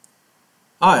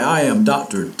Hi, I am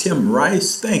Dr. Tim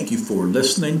Rice. Thank you for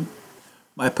listening.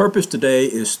 My purpose today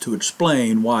is to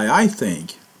explain why I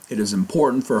think it is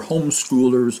important for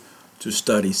homeschoolers to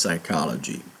study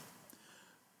psychology.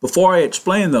 Before I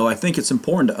explain, though, I think it's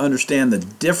important to understand the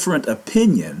different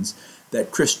opinions that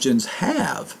Christians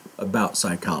have about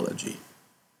psychology.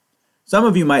 Some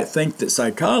of you might think that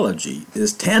psychology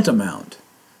is tantamount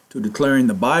to declaring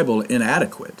the Bible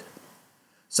inadequate.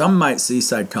 Some might see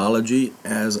psychology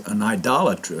as an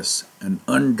idolatrous and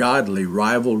ungodly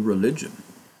rival religion.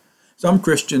 Some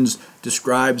Christians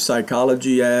describe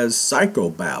psychology as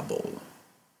psychobabble,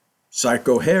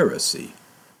 psychoheresy,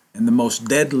 and the most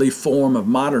deadly form of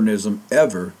modernism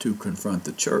ever to confront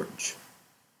the church.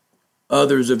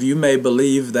 Others of you may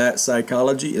believe that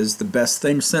psychology is the best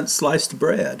thing since sliced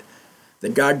bread,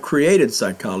 that God created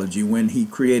psychology when He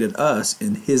created us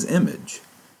in His image.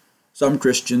 Some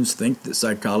Christians think that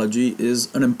psychology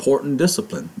is an important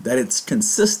discipline, that it's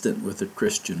consistent with the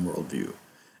Christian worldview,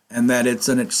 and that it's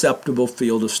an acceptable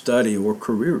field of study or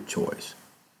career choice.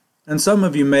 And some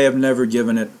of you may have never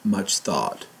given it much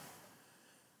thought.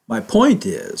 My point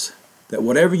is that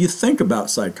whatever you think about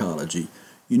psychology,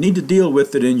 you need to deal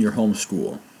with it in your home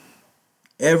school.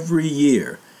 Every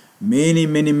year,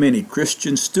 many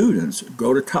Christian students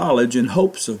go to college in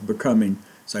hopes of becoming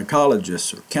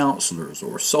psychologists or counselors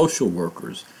or social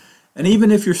workers. And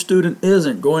even if your student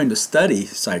isn't going to study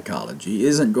psychology,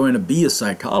 isn't going to be a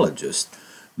psychologist,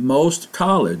 most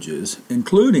colleges,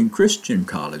 including Christian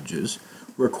colleges,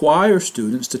 require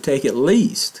students to take at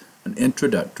least an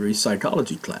introductory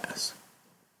psychology class.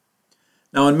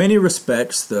 Now, in many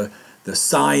respects, the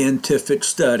scientific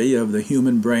study of the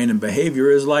human brain and behavior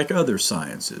is like other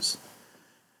sciences.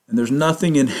 And there's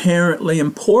nothing inherently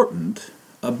important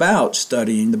about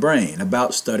studying the brain,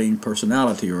 about studying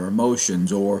personality or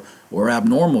emotions or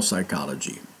abnormal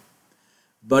psychology.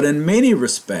 But in many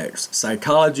respects,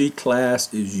 psychology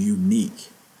class is unique.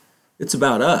 It's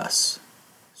about us.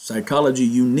 Psychology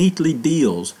uniquely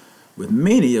deals with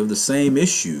many of the same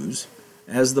issues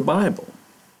as the Bible.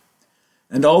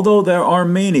 And although there are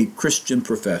many Christian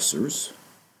professors,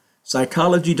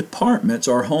 psychology departments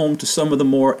are home to some of the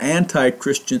more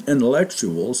anti-Christian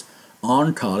intellectuals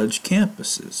on college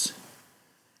campuses.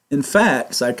 In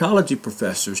fact, psychology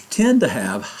professors tend to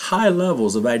have high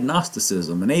levels of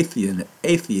agnosticism and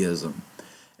atheism,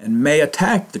 and may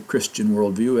attack the Christian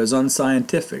worldview as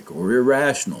unscientific or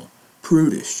irrational,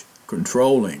 prudish,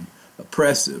 controlling,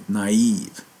 oppressive,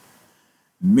 naive.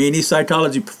 Many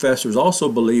psychology professors also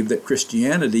believe that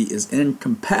Christianity is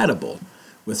incompatible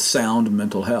with sound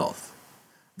mental health,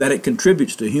 that it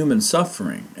contributes to human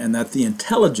suffering, and that the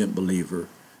intelligent believer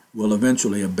will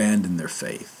eventually abandon their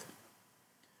faith.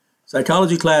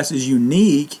 Psychology class is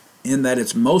unique in that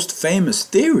its most famous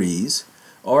theories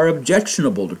are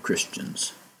objectionable to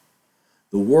Christians.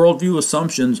 The worldview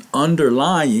assumptions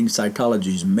underlying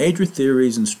psychology's major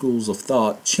theories and schools of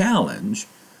thought challenge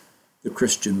the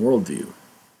Christian worldview.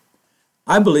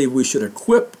 I believe we should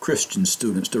equip Christian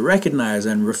students to recognize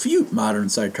and refute modern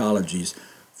psychology's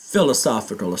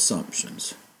philosophical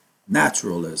assumptions.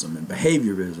 Naturalism and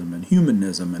behaviorism and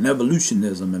humanism and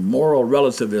evolutionism and moral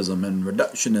relativism and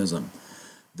reductionism.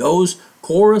 Those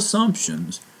core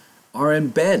assumptions are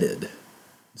embedded,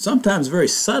 sometimes very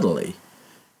subtly,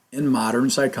 in modern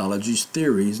psychology's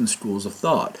theories and schools of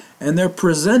thought, and they're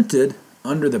presented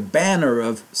under the banner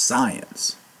of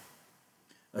science.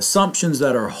 Assumptions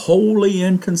that are wholly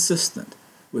inconsistent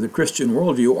with the Christian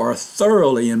worldview are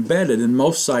thoroughly embedded in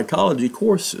most psychology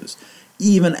courses,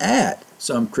 even at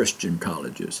some Christian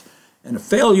colleges. And a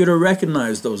failure to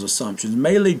recognize those assumptions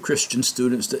may lead Christian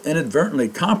students to inadvertently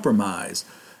compromise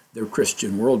their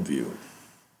Christian worldview.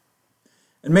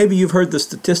 And maybe you've heard the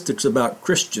statistics about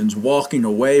Christians walking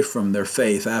away from their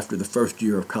faith after the first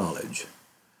year of college.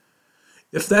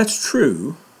 If that's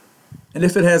true, and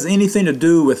if it has anything to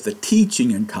do with the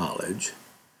teaching in college,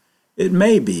 it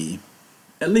may be,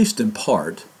 at least in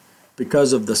part,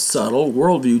 because of the subtle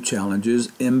worldview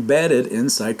challenges embedded in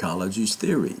psychology's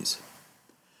theories.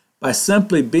 By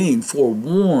simply being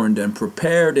forewarned and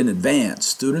prepared in advance,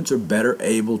 students are better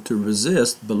able to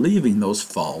resist believing those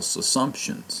false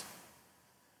assumptions.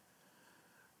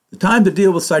 The time to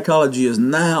deal with psychology is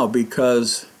now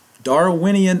because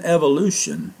Darwinian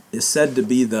evolution is said to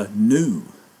be the new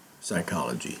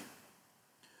psychology.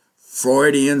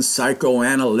 Freudian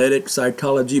psychoanalytic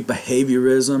psychology,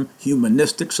 behaviorism,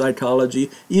 humanistic psychology,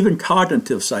 even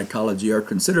cognitive psychology are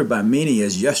considered by many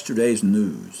as yesterday's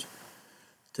news.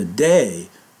 Today,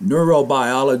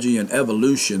 neurobiology and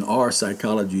evolution are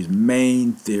psychology's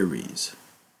main theories.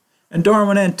 And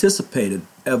Darwin anticipated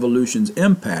evolution's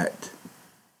impact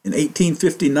in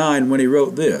 1859 when he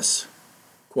wrote this,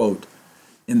 quote,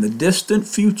 "In the distant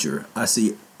future, I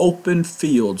see open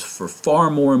fields for far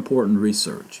more important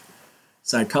research.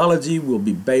 Psychology will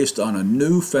be based on a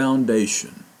new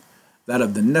foundation, that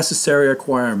of the necessary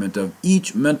acquirement of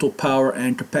each mental power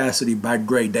and capacity by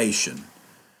gradation.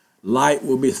 Light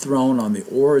will be thrown on the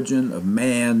origin of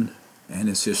man and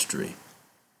his history."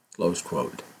 Close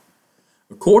quote.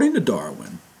 According to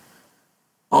Darwin,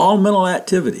 all mental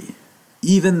activity,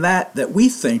 even that we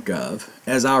think of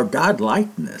as our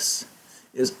godlikeness,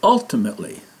 is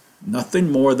ultimately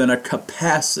nothing more than a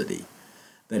capacity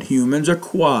that humans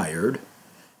acquired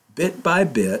bit by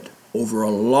bit over a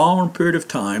long period of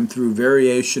time through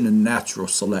variation and natural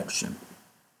selection.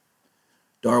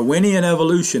 Darwinian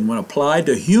evolution, when applied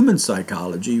to human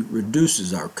psychology,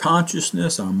 reduces our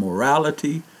consciousness, our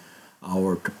morality,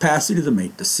 our capacity to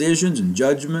make decisions and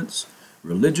judgments,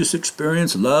 religious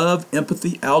experience, love,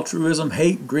 empathy, altruism,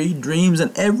 hate, greed, dreams,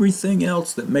 and everything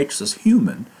else that makes us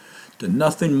human to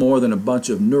nothing more than a bunch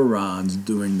of neurons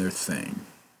doing their thing.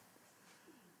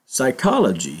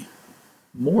 Psychology,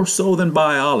 more so than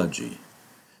biology,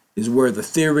 is where the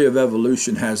theory of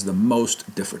evolution has the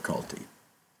most difficulty.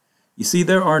 You see,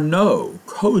 there are no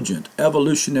cogent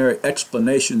evolutionary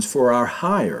explanations for our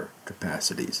higher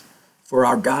capacities, for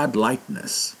our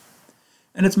godlikeness.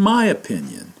 And it's my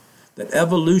opinion that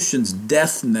evolution's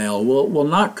death knell will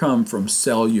not come from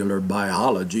cellular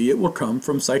biology, it will come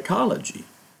from psychology.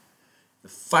 The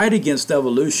fight against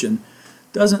evolution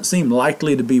doesn't seem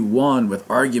likely to be won with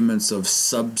arguments of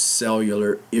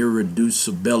subcellular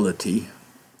irreducibility.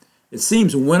 It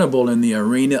seems winnable in the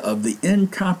arena of the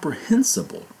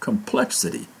incomprehensible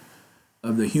complexity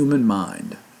of the human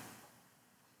mind.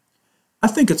 I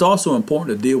think it's also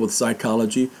important to deal with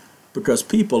psychology because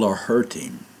people are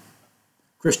hurting.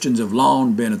 Christians have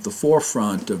long been at the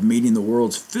forefront of meeting the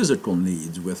world's physical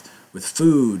needs with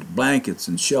food, blankets,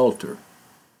 and shelter.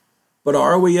 But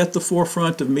are we at the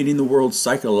forefront of meeting the world's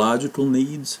psychological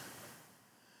needs?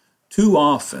 Too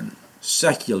often,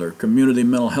 secular community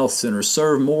mental health centers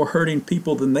serve more hurting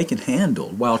people than they can handle,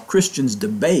 while Christians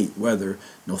debate whether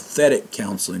nouthetic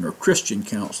counseling or Christian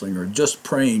counseling or just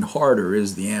praying harder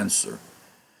is the answer.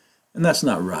 And that's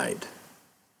not right.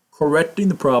 Correcting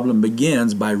the problem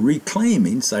begins by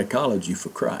reclaiming psychology for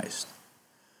Christ.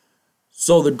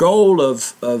 So the goal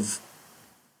of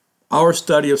our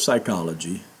study of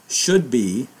psychology should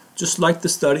be just like the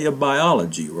study of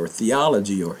biology or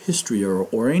theology or history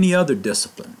or any other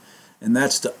discipline, and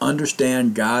that's to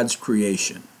understand God's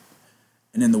creation.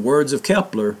 And in the words of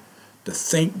Kepler, to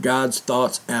think God's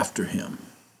thoughts after him.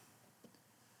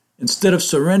 Instead of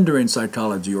surrendering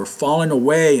psychology or falling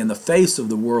away in the face of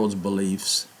the world's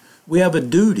beliefs, we have a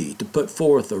duty to put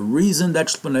forth a reasoned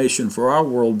explanation for our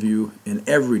worldview in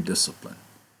every discipline,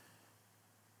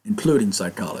 including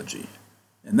psychology.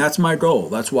 And that's my goal.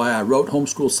 That's why I wrote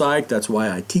Homeschool Psych. That's why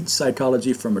I teach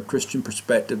psychology from a Christian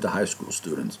perspective to high school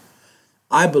students.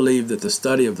 I believe that the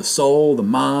study of the soul, the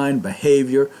mind,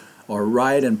 behavior are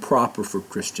right and proper for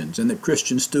Christians, and that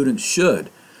Christian students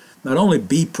should not only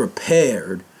be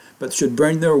prepared, but should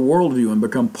bring their worldview and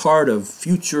become part of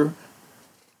future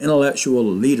intellectual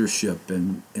leadership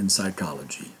in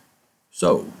psychology.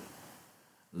 So,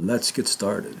 let's get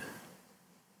started.